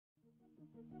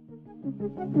Ciao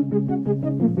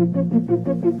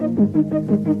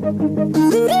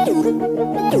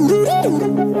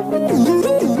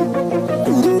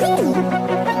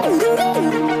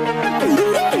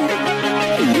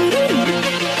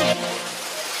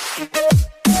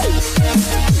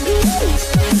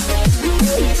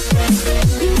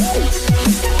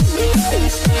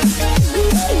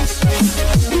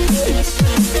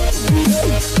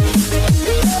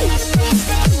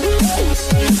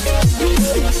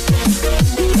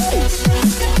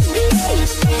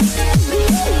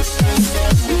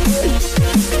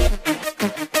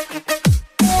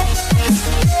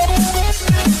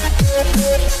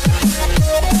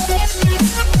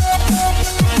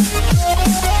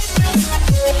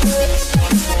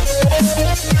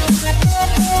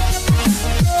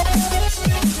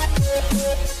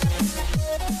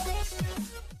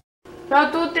a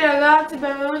tutti ragazzi,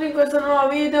 benvenuti in questo nuovo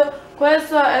video.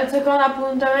 Questo è il secondo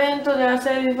appuntamento della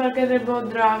serie di Forget About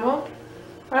Dragon.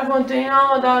 Ora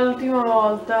continuiamo dall'ultima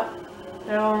volta.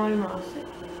 Eravamo rimasti.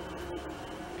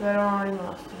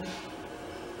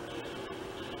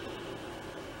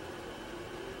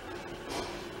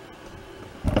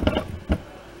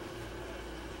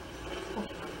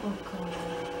 Ok.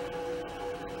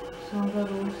 Sono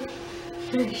caduti.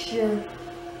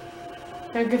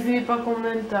 E anche Filippo a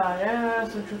commentare, ora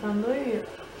sto giocando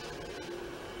io.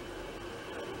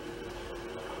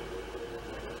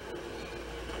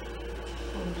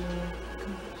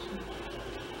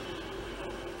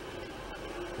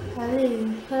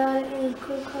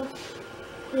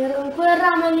 Con quel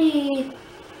ramo lì.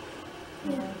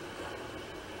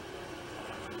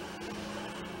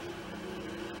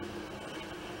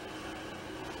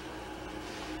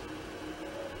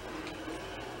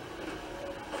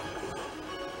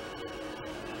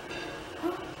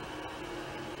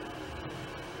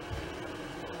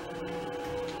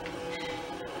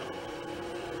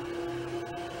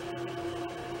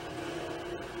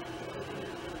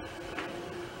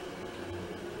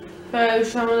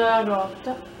 Usciamo dalla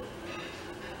grotta.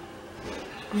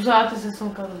 Scusate se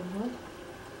sono caduto.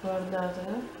 Guardate.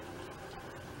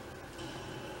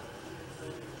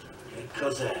 Che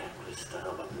cos'è questa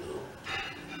roba blu?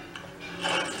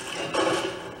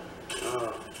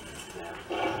 Oh,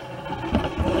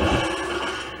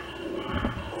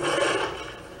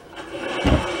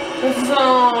 Questi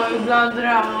sono i Blood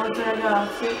Dragons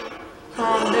ragazzi.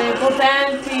 Sono dei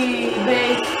potenti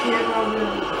bestie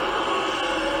proprio.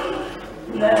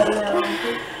 Belle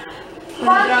anche.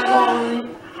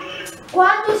 Dragoni.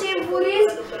 Quando si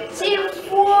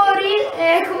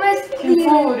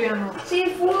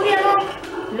infuriano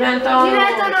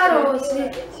diventano rossi.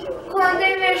 Quando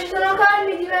invece sono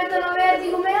calmi diventano verdi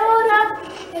come ora.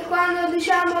 E quando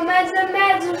diciamo mezzo e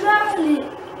mezzo gialli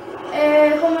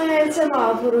è come il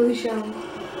semaforo, diciamo.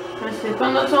 Eh sì,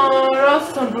 quando sono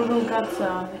rossi sono proprio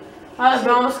incazzati. Allora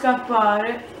dobbiamo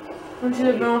scappare. Non ci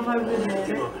dobbiamo far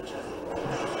vedere.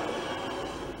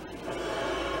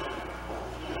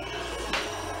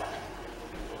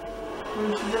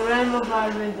 Non ci dovremmo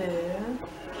far vedere.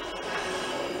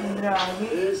 I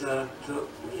draghi. esatto,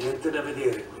 niente da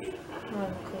vedere qui.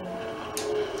 Ecco.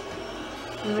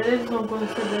 Come vedete sono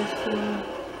queste bestie.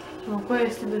 Sono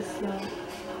questi bestiali.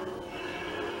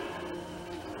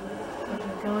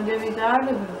 Cerchiamo di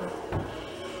evitarli perché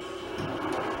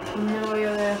non ne voglio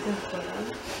avere a che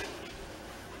fare.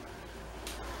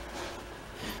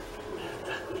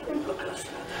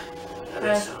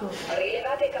 Ecco.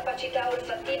 Rilevate capacità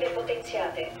olfattive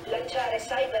potenziate. Lanciare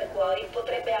cybercuori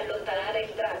potrebbe allontanare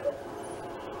il drago.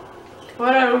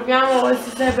 Ora rubiamo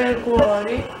questi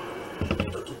cybercuori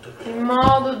in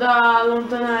modo da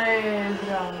allontanare il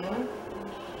drago.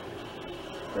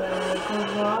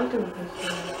 Cosa altro perché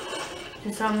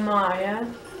si sa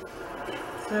mai,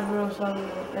 ci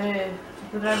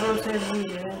potrebbero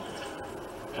servire.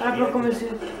 Ecco come si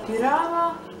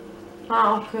tirava.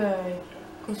 Ah, ok.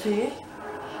 Così?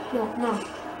 No.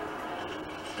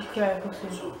 Ok, così.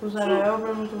 Scusate, avevo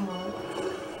premuto male.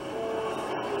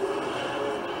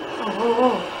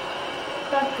 Oh.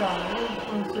 Attaccare.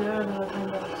 Anzi, ora dovete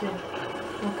andare. Sì.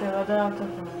 Ok, vado dall'altra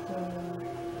parte.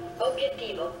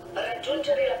 Obiettivo: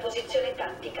 raggiungere la posizione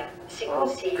tattica. Si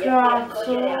consiglia di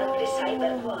raccogliere altri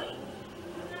cybercuori.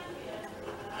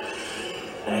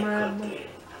 Merda.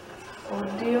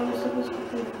 Oddio, mi sto per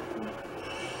scoprire.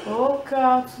 Oh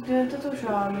cazzo, è diventato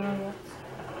giallo ragazzi.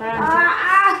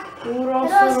 Un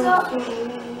rosso.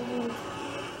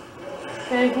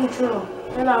 Cucciolo.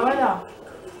 Vai là, vai là.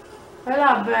 Vai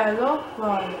là, bello.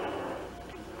 Vai.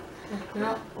 Ecco,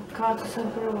 no. Oh cazzo,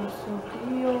 sempre rosso.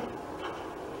 Oddio.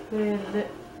 Verde.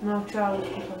 No, ciao,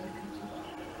 scusate, cazzo.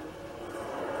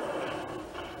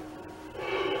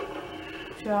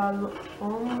 Giallo.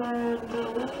 Oh merda.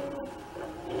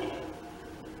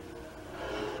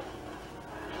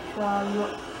 Giallo.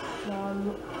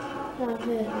 Giallo.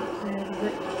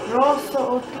 Verde.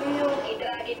 Rosso, oddio. I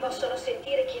draghi possono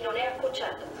sentire chi non è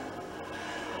acconciato.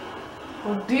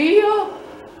 Oddio.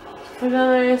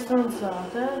 Facendo le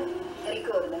stronzate.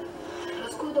 Ricorda, lo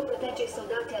scudo protegge i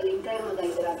soldati all'interno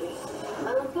dai draghi,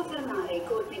 ma non può fermare i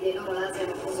colpi dei loro laser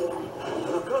a fusione.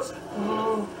 Una cosa?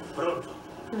 Oh. Pronto?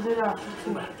 Cos'era?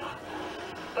 Merda.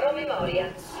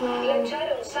 Promemoria.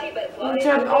 Lanciare un cyber Non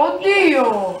c'è...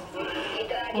 Oddio! I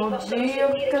draghi possono Oddio, che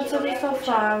sentire chi cazzo non mi è sta a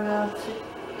acconciato. fare, ragazzi?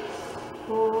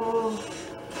 Oh.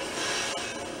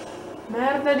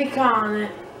 Merda di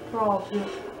cane,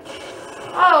 proprio.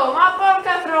 Oh, ma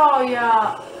porca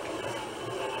troia!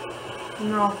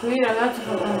 No, qui ragazzi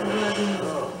fa tanto bene di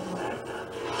nuovo.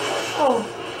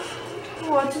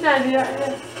 Oh, accidenti.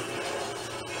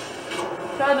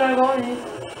 Ciao dragoni.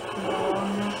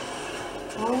 Madonna.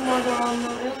 Oh madonna,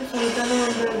 io mi sono mettendo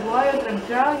nel bel guaio tra i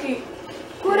draghi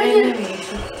e i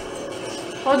nemici.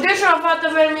 Oddio, ce l'ho fatta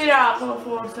per miracolo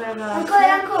forse, ragazzi.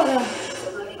 Ancora.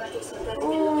 Sono arrivati i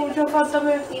soldati Ce l'ho fatta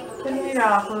per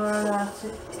miracolo,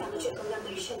 ragazzi. stanno circondando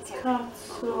gli scienziati.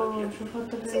 Cazzo, ce l'ho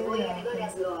fatta per Se vuoi arrivare miracolo. a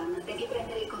Sloan, devi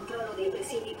prendere il controllo dei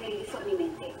presidi per i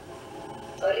rifornimenti.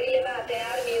 Rilevate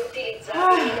armi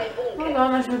utilizzabili nel bunker.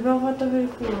 Madonna, ce l'abbiamo fatta per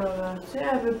il culo, ragazzi.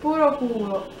 Per puro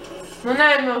culo. Non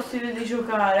è il mio stile di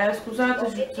giocare, scusate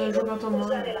se ho giocato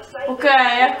male. Ok,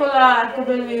 ecco l'arco,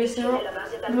 bellissimo.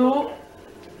 Blu.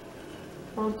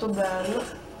 Molto bello.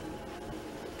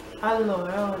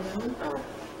 Allora,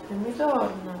 se mi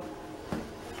torna.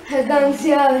 È da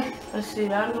anziane. Eh sì,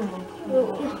 l'arco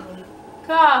molto.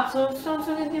 Cazzo, non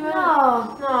sono di me.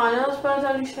 No. No, li hanno sparato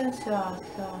agli scienziati,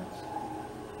 cazzo.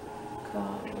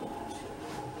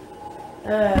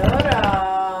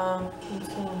 Ora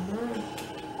insomma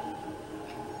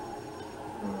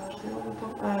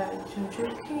c'è un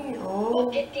cerchino. Oh.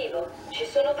 Obiettivo. Ci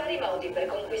sono vari modi per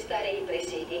conquistare i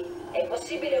presidi. È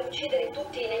possibile uccidere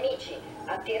tutti i nemici,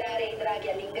 attirare i draghi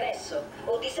all'ingresso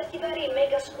o disattivare i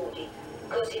mega scudi.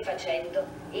 Così facendo,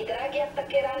 i draghi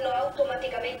attaccheranno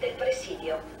automaticamente il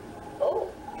presidio.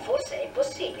 Oh, forse è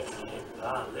possibile.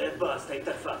 Palle, basta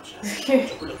interfaccia.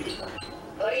 Faccio quello che dico.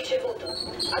 Ho ricevuto.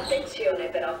 Attenzione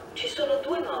però, ci sono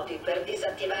due modi per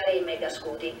disattivare i mega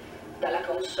scudi. Dalla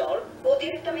console o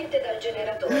direttamente dal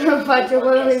generatore. Non faccio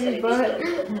quello che mi Può pare. essere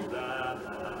distrutto. Bla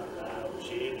bla bla,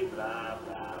 uccidi bla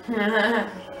bla.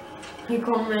 I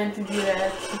commenti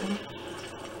diretti.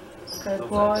 Ok,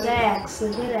 poi Rex.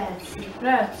 Rex.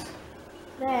 Rex.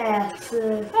 Rex.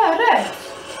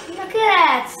 Ma che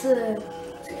Rex?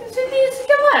 Si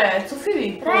chiama Rex,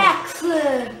 Filippo.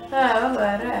 Rex.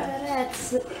 Vabbè,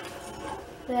 Rex.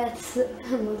 Rex.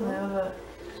 Vabbè.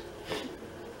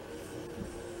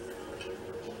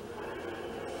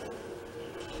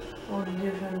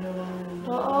 Oddio, c'è un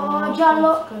gioco. Oh,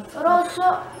 giallo,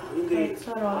 rosso. Quindi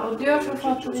Oddio, ci ho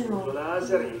fatto di scudo nuovo.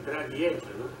 laser e i draghi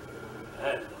entrano?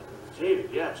 Bello. Sì, mi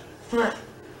piace.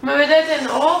 Ma vedete,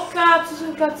 oh cazzo, sono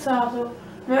incazzato.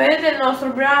 Ma vedete il nostro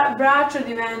braccio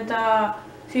diventa,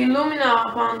 si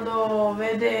illumina quando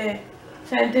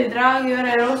sente i draghi.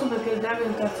 Ora è rosso perché il drago è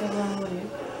incazzato da morire.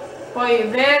 Poi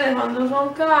verde quando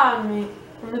sono calmi,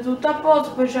 quando è tutto a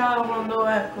posto, poi giallo quando,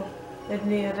 ecco, e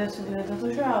lì adesso è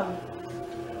diventato giallo.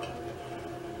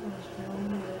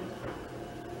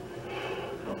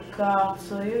 Oh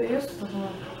cazzo, io sto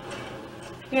stato...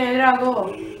 Vieni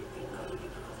drago!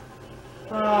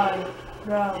 Vai,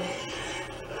 bravo.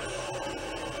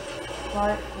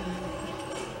 Vai.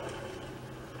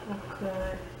 Ok.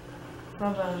 Va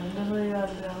bene, andato di là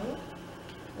bravo.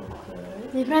 Ok.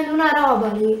 Mi prendo una roba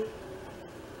lì.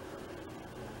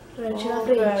 C'è la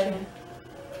freccia.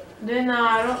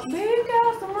 Denaro. Mica,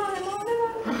 sto male.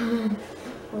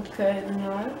 Ok,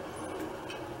 denaro.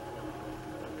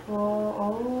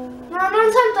 Oh. No, non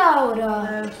salta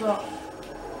ora. Lo so.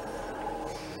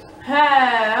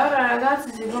 Ora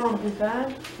ragazzi si complica,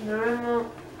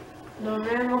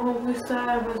 dovremmo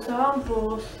conquistare questo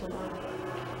avamposto.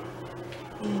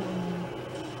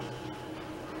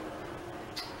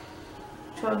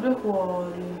 C'ho 2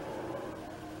 cuori.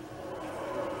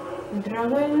 Il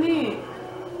drago è lì.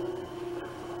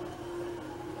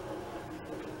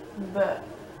 Beh.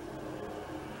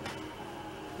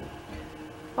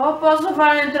 O posso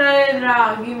far entrare i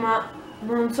draghi, ma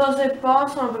non so se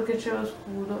possono perché c'è lo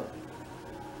scudo.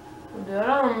 Oddio,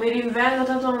 ora non mi rinvengo,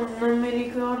 tanto non mi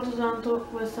ricordo tanto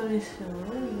questa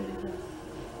missione, in verità.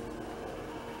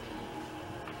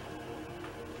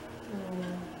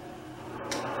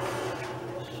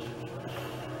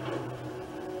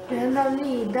 Devi andare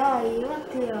lì, dai,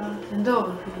 Mattia. E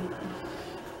dove Filippo?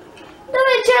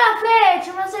 Dove c'è la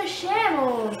freccia? Ma sei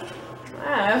scemo?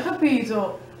 Ho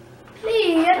capito.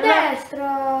 Lì, a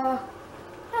destra.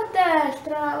 A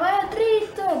destra. Vai a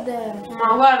dritto e a destra.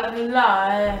 Ma guarda che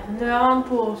là,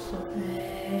 nell'avamposto.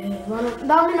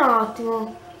 Dammi un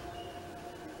attimo.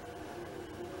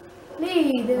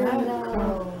 Lì deve andare.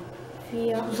 Ecco.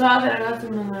 Via. Scusate ragazzi,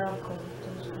 non me ne ero accorto.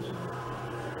 Scusate.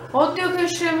 Oddio che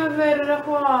scemo è vero, era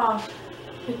qua.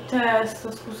 Che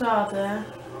testa,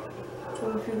 scusate,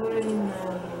 Quelle figure di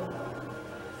merda.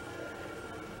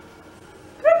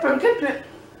 Però perché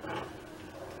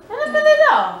non me le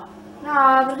dà?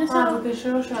 No, perché sono... Perché ce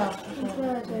l'ho certo.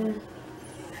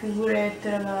 Figurette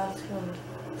ragazzi, vabbè.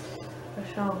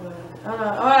 Lasciamo perdere.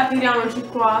 Allora, ora tiriamoci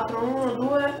 4, 1,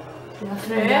 2,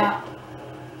 3.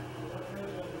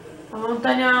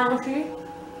 Allontaniamoci.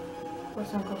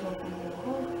 Questo è un coso più.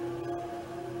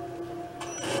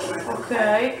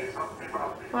 Ok.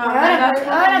 Ora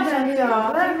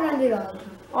prendi l'altro.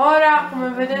 Ora, come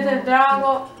vedete, il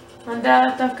drago andrà ad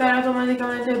attaccare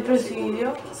automaticamente il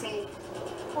presidio. Sì.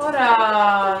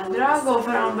 Ora il drago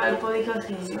farà un bel po' di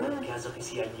casino. In caso che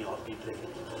sia gli hobby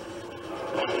preferiti.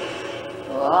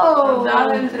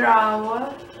 Guardate il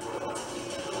drago,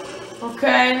 Ok,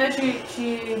 noi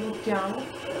ci buttiamo.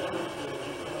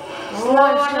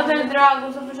 Guardate il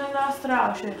drago, sta facendo la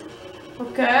strage.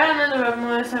 Ok, ora noi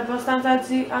dovremmo essere abbastanza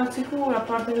al sicuro, a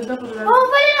parte che dopo dovremmo... Oh,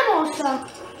 fai la mossa!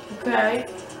 Ok.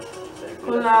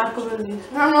 Con l'arco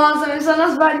bellissimo. La mossa, mi sono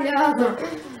sbagliato.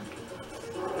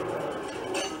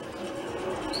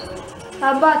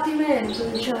 Abbattimento,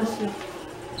 diciamo. Sì.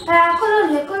 Eccolo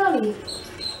lì, eccolo lì.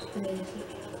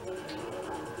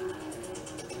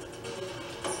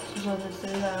 Scusate,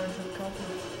 stai là, ho cercato.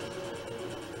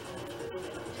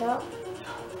 Ciao.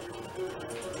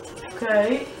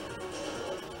 Ok.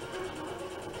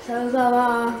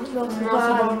 Salutava Non si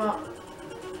prova.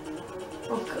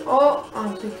 Ok. Oh,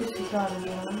 anzi che si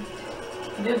carica.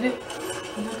 Dio dio.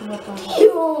 Cosa ho fatto?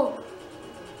 Io!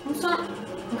 Non so.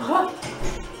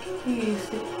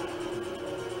 Visti.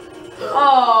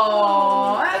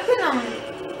 Oh, che non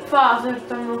fa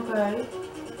certo, ok.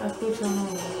 Qui c'è un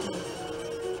nuovo.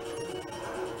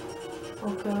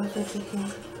 Ok, questo è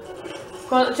cecchino.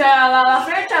 Cioè la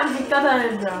freccia è impiccata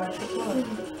nel braccio.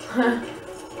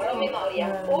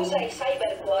 Promemoria, usa i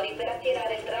cybercuori per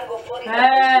attirare il drago fuori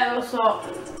Lo so.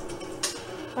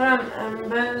 Ora è un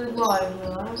bel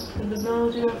guaio, che dobbiamo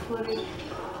tirare fuori.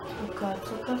 Oh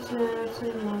cazzo deve essere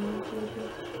il mondo.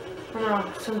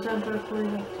 No, ci sono sempre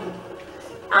alcuni cattivi.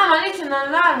 Ah, ma lì c'è un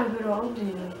allarme però,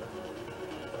 oddio.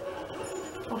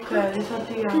 Ok,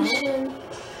 disattiviamo.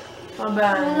 Va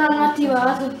bene. Non l'hanno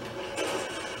attivato.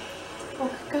 Oh,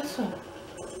 che cazzo è?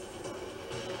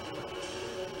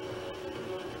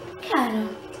 Che era?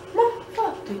 Ma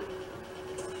infatti.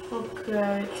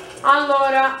 Ok.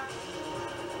 Allora.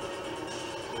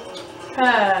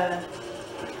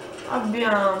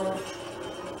 Abbiamo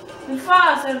il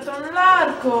phaser con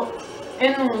l'arco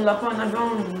e nulla, poi non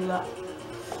abbiamo nulla.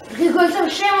 Perché questo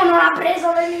scemo non ha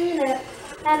preso le mine.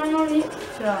 Erano lì.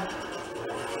 Ciao.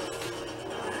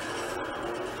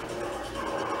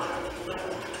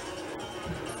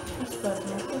 Aspetta,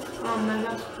 ma questo... Ah,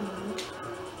 mega scudo.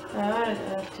 Ora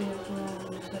è attivo.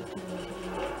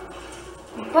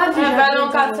 È bello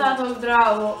incazzato il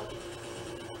drago.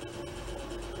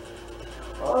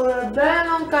 Ora è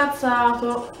bello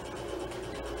incazzato.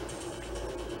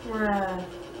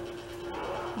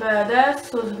 Beh,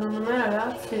 adesso secondo me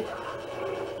ragazzi... Che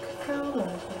cavolo è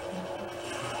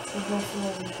questo?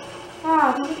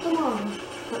 Ah, ti ho fatto male.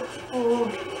 Oh,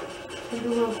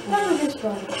 Quando ti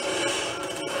sparo?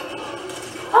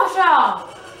 Oh, ciao!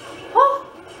 Oh!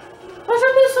 Ma ci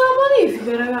ha messo la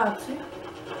modifica ragazzi?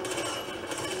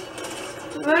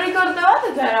 Vi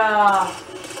ricordavate che era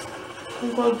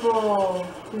un colpo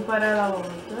mi pare alla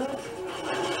volta?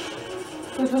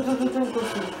 Tutto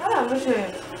così.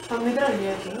 Invece fa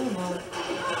mitragliette, non male.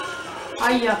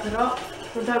 Aia però,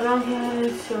 non abbiamo più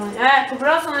munizioni. Ecco,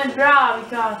 però sono i bravi,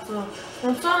 cazzo.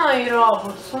 Non sono i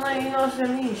robot, sono i nostri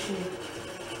amici.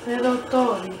 I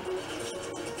dottori.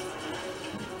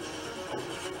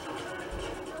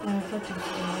 Infatti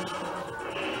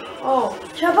oh,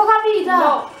 c'è poca vita!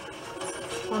 No.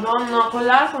 Madonna, con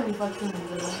l'arco mi faccio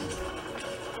nulla.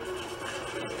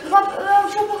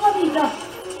 C'è poca vita!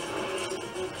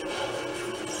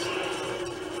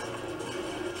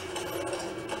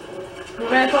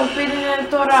 Dovrei colpirli nel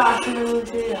torace che non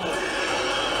ci riesco.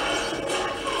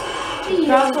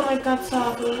 Cazzo mi è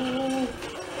cazzato.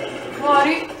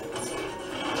 Muori.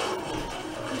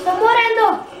 Sto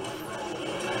morendo!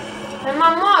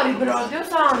 Ma muori però, Dio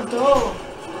santo.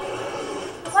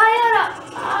 Vai ora!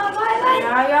 Ah, vai!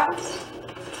 Aia.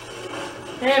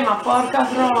 Ma porca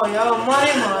troia, oh,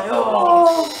 muore mai,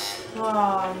 oh.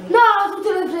 Vai. No,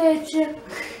 tutte le frecce.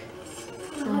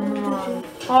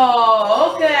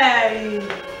 Oh, ok.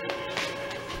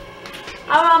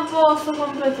 Avamposto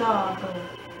completato.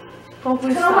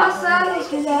 Conquistato. Sono passati,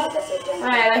 scusate.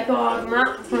 Le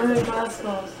corna. Con la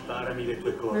scossa. Sparami le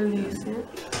tue corna. Bellissimo.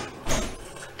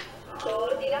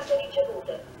 Coordinate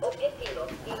ricevute. Obiettivo: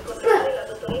 incontrare la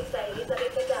dottoressa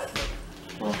Elisabetta Gardi.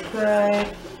 Ok.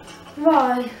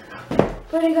 Vai.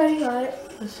 Puoi ricaricare.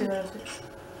 Sì, grazie.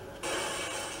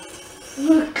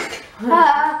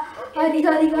 Hai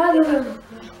ricaricato?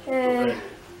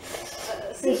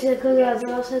 Sì,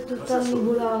 cosa? Sei tutto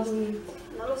annubulato.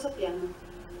 Non lo sappiamo.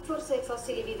 Forse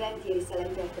fossili viventi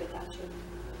risalenti al Cretaceo.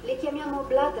 Li chiamiamo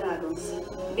Blood Dragons,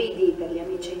 BD per gli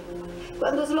amici.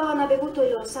 Quando Sloan ha bevuto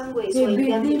il loro sangue, i suoi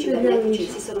impianti cibernetici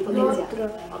si sono potenziati.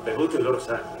 Ha bevuto il loro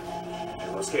sangue. È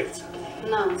uno scherzo.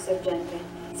 No,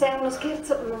 sergente. Se è uno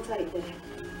scherzo, non fa ridere.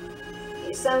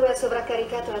 Il sangue ha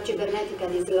sovraccaricato la cibernetica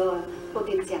di Sloan,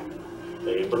 potenziandola.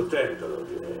 E imbruttendolo,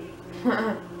 direi.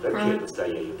 Perché lo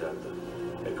stai aiutando?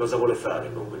 E cosa vuole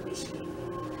fare con quel missile?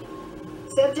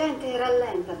 Sergente,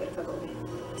 rallenta, per favore.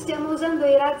 Stiamo usando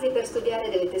i razzi per studiare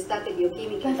delle testate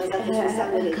biochimiche basate sul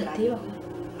sangue dei draghi.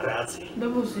 Razzi?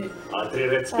 Dopo sì. Altri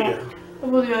Red Spear?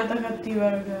 Dopo diventa cattiva,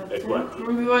 ragazzi. E quanti?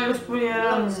 Non vi voglio spoilerare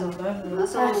Non lo so, nulla, ma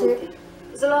sono molti.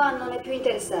 Sloan non è più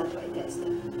interessato ai test.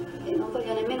 E non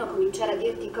voglio nemmeno cominciare a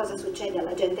dirti cosa succede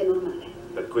alla gente normale.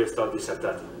 Per questo ho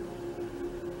dissertato.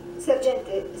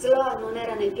 Sergente, Sloan non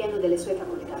era nel pieno delle sue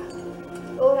facoltà.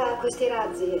 Ora questi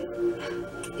razzi,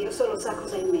 Dio solo sa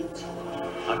cosa ha in mente.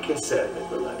 A che serve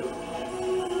quell'ago?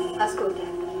 Ascolta,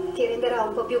 ti renderà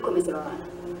un po' più come Sloan.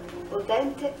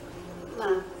 Potente,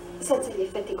 ma senza gli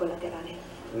effetti collaterali.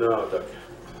 No, Doc,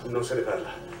 non se ne parla.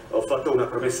 Ho fatto una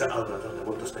promessa a una donna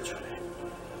molto speciale.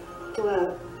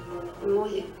 Tua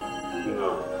moglie?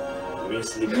 No,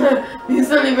 Miss Libertà. Miss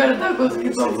Libertà con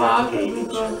schifo Che fatto.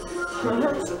 dice?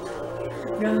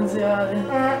 Ganziale.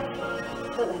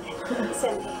 Va bene.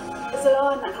 Senti,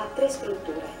 Sloan ha 3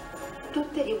 strutture,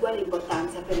 tutte di uguale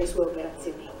importanza per le sue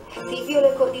operazioni. Ti invio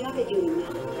le coordinate di ognuna.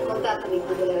 Contattami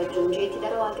quando le raggiungi e ti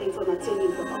darò altre informazioni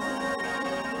in poco.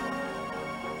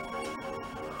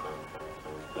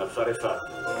 Affare fatto.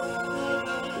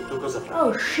 E tu cosa fai?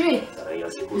 Oh shit. Sarai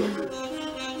al sicuro qui.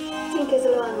 Finché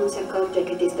Sloan non si accorge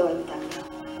che ti sto aiutando.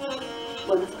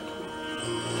 Buona fortuna.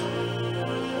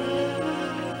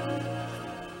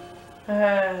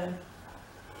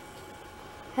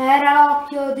 Era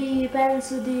l'occhio di,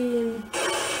 penso di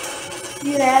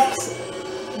Rex.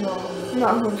 No.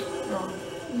 No. No.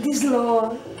 Di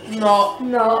Sloan. No.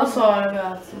 No. Non lo so,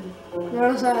 ragazzi.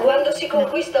 Non lo so. Quando si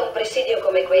conquista un presidio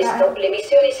come questo, le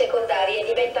missioni secondarie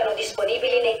diventano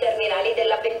disponibili nei terminali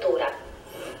dell'avventura.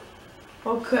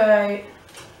 Ok.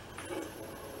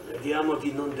 Vediamo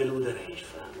di non deludere i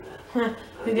fan.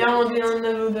 Vediamo di non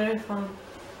deludere i fan.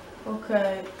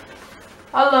 Ok.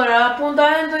 Allora,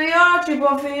 l'appuntamento di oggi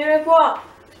può finire qua.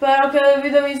 Spero che il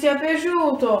video vi sia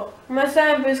piaciuto. Come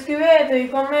sempre iscrivetevi,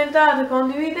 commentate,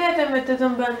 condividete e mettete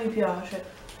un bel mi piace.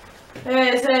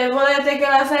 E se volete che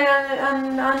la serie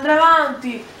andrà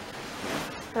avanti,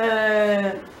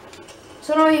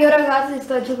 Sono io, ragazzi,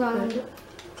 sto giocando.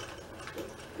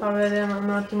 fa vedere un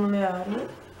attimo le armi.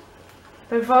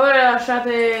 Per favore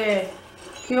lasciate,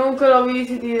 chiunque lo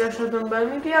visiti, lasciate un bel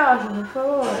mi piace, per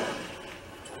favore.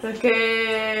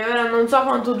 Perché ora non so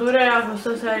quanto durerà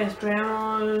questa serie,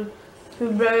 speriamo il più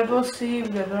breve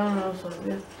possibile, però non lo so.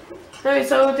 Noi vi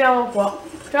salutiamo qua.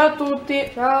 Ciao a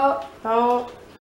tutti. Ciao. Ciao.